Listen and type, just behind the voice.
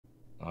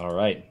All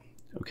right.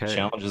 Okay.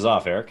 Challenge is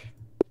off, Eric.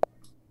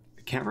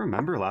 I can't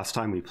remember last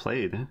time we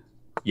played. It's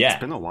Yeah.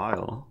 been a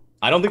while.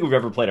 I don't think we've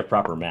ever played a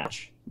proper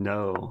match.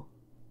 No.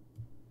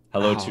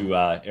 Hello Oh, to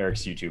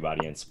Eric's YouTube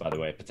audience, by the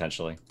way,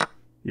 potentially.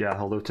 yeah.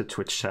 Hello to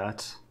Twitch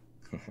chat.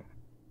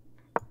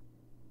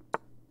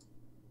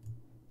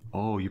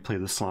 Oh, you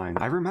played this line.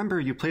 I remember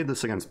you played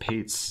this against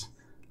Pates.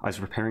 I was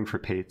preparing for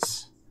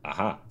Pates.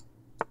 Uh-huh.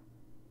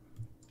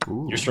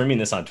 Ooh. You're streaming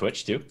this on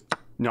Twitch too?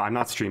 No, I'm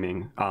not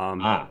streaming.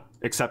 Ah.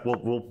 Except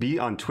we'll be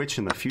on Twitch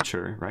in the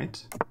future,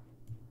 right?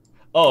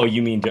 Oh,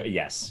 you mean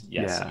yes.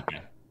 Yes. Yeah.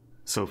 Okay.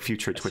 So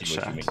future I see Twitch what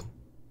you chat. mean.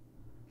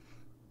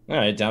 All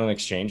right, down an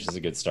exchange is a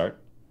good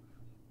start.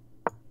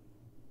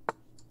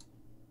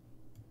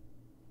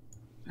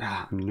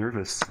 Ah, I'm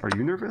nervous. Are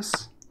you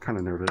nervous? Kind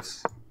of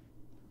nervous.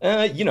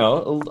 A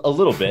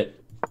little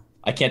bit.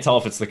 I can't tell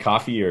if it's the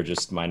coffee or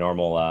just my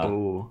normal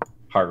Oh,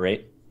 heart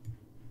rate.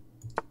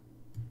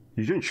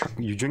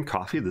 you drink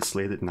coffee this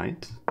late at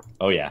night?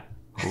 Oh yeah.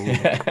 Oh,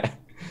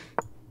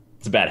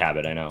 It's a bad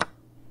habit, I know.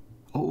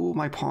 oh,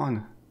 my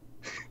pawn.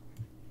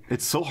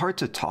 It's so hard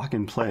to talk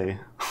and play.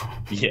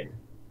 Yeah.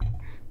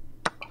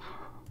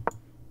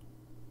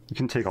 You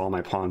can take all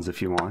my pawns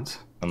if you want.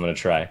 I'm gonna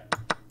try.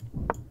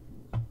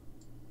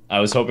 I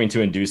was hoping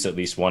to induce at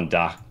least one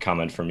da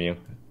comment from you.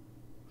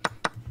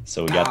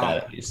 So we got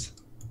that at least.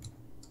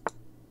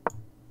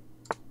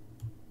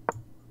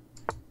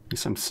 At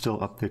least I'm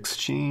still up the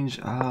exchange.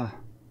 Well,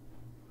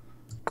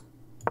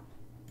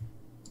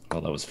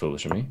 that was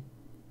foolish of me.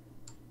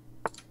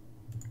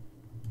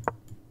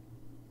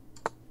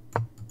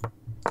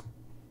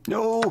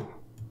 No!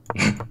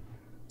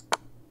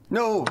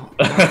 No!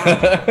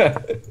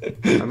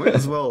 I might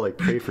as well like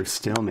pray for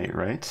stalemate,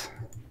 right?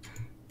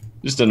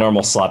 Just a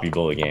normal sloppy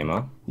bully game,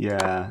 huh?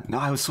 Yeah. No,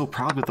 I was so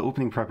proud with the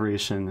opening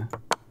preparation.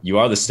 You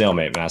are the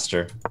stalemate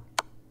master.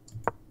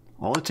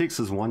 All it takes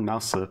is one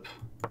mouse slip.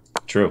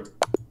 True.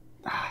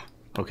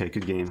 Okay,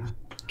 good game.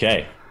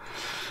 Okay.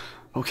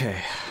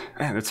 Okay.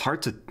 Man, it's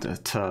hard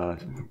to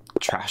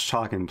trash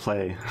talk and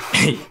play.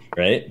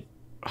 Right?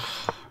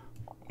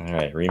 All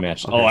right,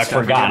 rematch. Okay, Oh, I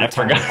Stafford forgot. I Gambit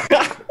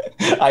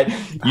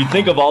forgot. You'd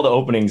think of all the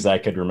openings I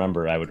could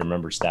remember, I would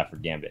remember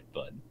Stafford Gambit,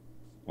 but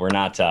we're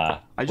not. I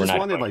We're just not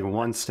wanted going. like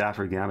one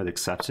Stafford Gambit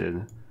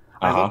accepted.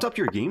 I Uh-huh. looked up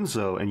your games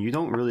though, and you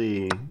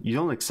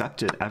don't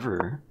accept it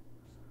ever.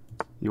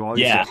 You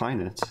always Yeah.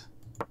 decline it.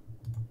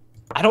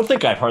 I don't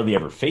think I've hardly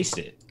ever faced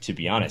it, to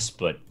be honest.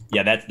 But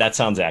yeah, that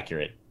sounds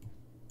accurate.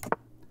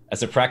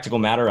 As a practical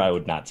matter, I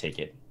would not take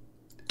it.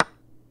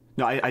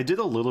 No, I did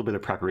a little bit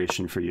of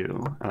preparation for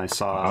you, and I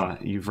saw Uh-huh.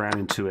 you've ran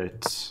into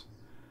it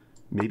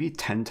maybe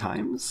 10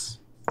 times.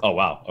 Oh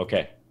wow.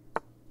 Okay.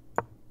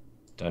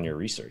 Done your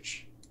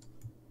research.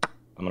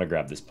 I'm gonna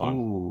grab this pawn.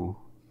 Ooh,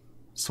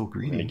 so I'm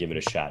gonna greedy. give it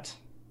a shot.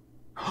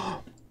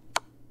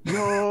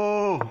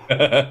 No!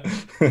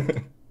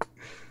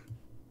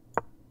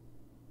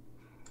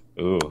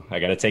 Ooh, I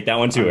gotta take that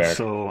one too, Eric.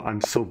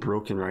 I'm so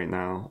broken right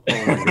now.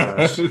 Oh my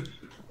gosh.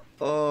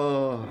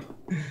 Oh,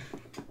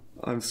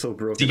 I'm so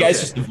broken. So you guys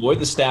Okay. just avoid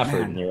the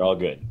Stafford, and you're all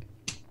good.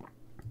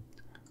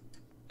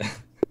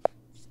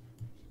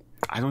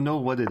 I don't know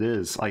what it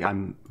is. Like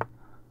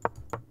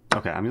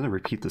okay. I'm gonna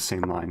repeat the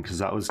same line because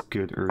that was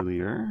good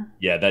earlier.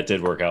 Yeah, that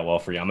did work out well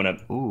for you. I'm gonna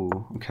Ooh,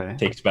 okay.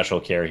 take special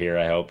care here,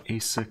 I hope.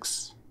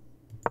 A6.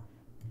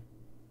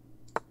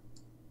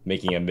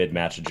 Making a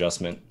mid-match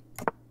adjustment.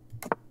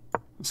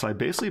 So I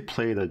basically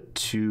played a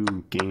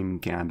 2-game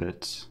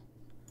gambit,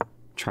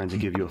 trying to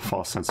give you a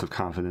false sense of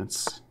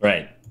confidence.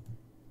 Right.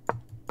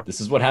 This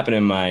is what happened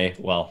in my,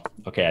 well,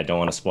 okay, I don't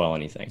want to spoil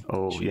anything.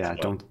 Oh Shoot, yeah,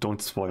 spoil.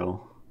 don't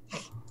spoil.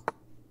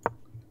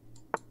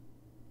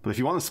 But if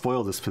you want to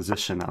spoil this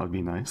position, that would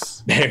be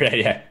nice. Right,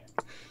 yeah.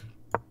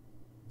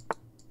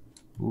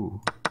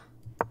 Ooh.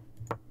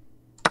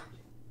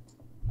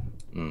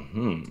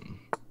 Mm-hmm.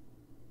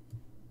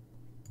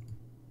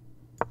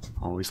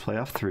 Always play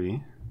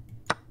F3.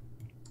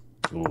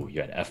 Ooh,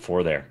 you had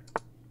F4 there.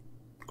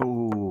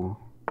 Ooh.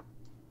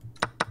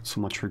 So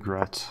much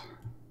regret.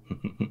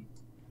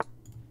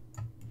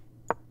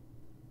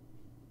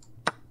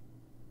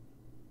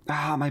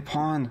 Ah, my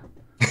pawn.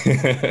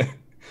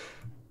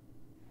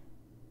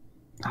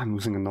 I'm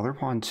losing another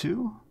pawn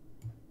too?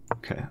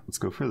 Okay, let's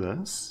go for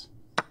this.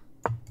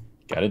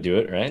 Gotta do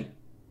it, right?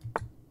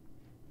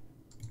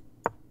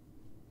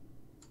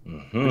 I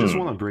just Mm-hmm.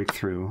 want to break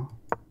through.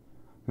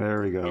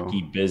 There we go.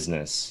 Risky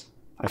business.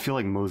 I feel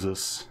like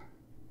Moses.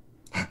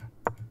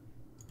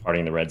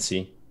 Parting the Red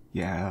Sea.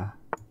 Yeah.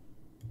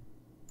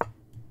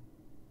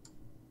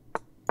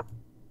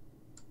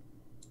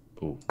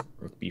 Ooh,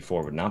 Rook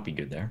B4 would not be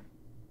good there.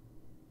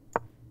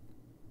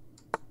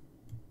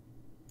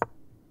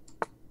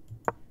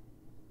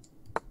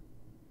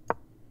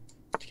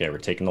 Okay, we're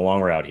taking the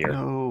long route here.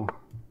 No.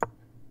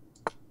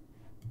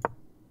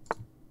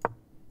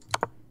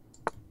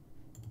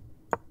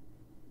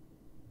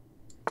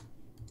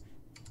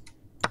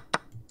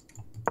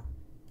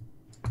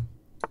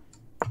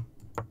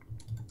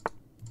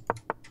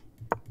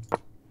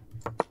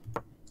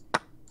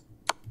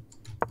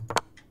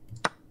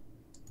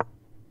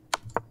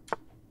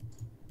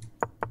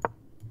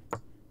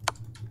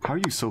 How are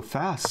you so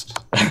fast?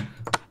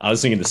 I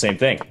was thinking the same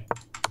thing.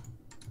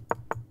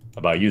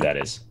 About you, that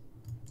is.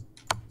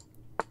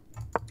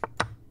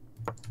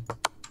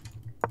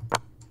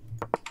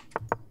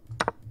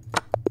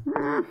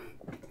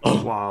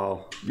 Oh.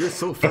 Wow, you're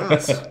so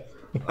fast. I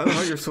don't know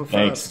how you're so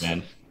fast. Thanks,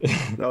 man.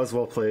 That was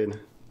well played.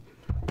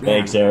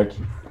 Thanks, Eric.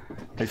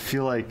 I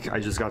feel like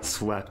I just got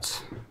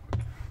swept.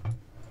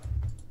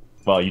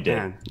 Well, you did.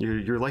 Man,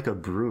 you're like a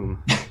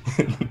broom.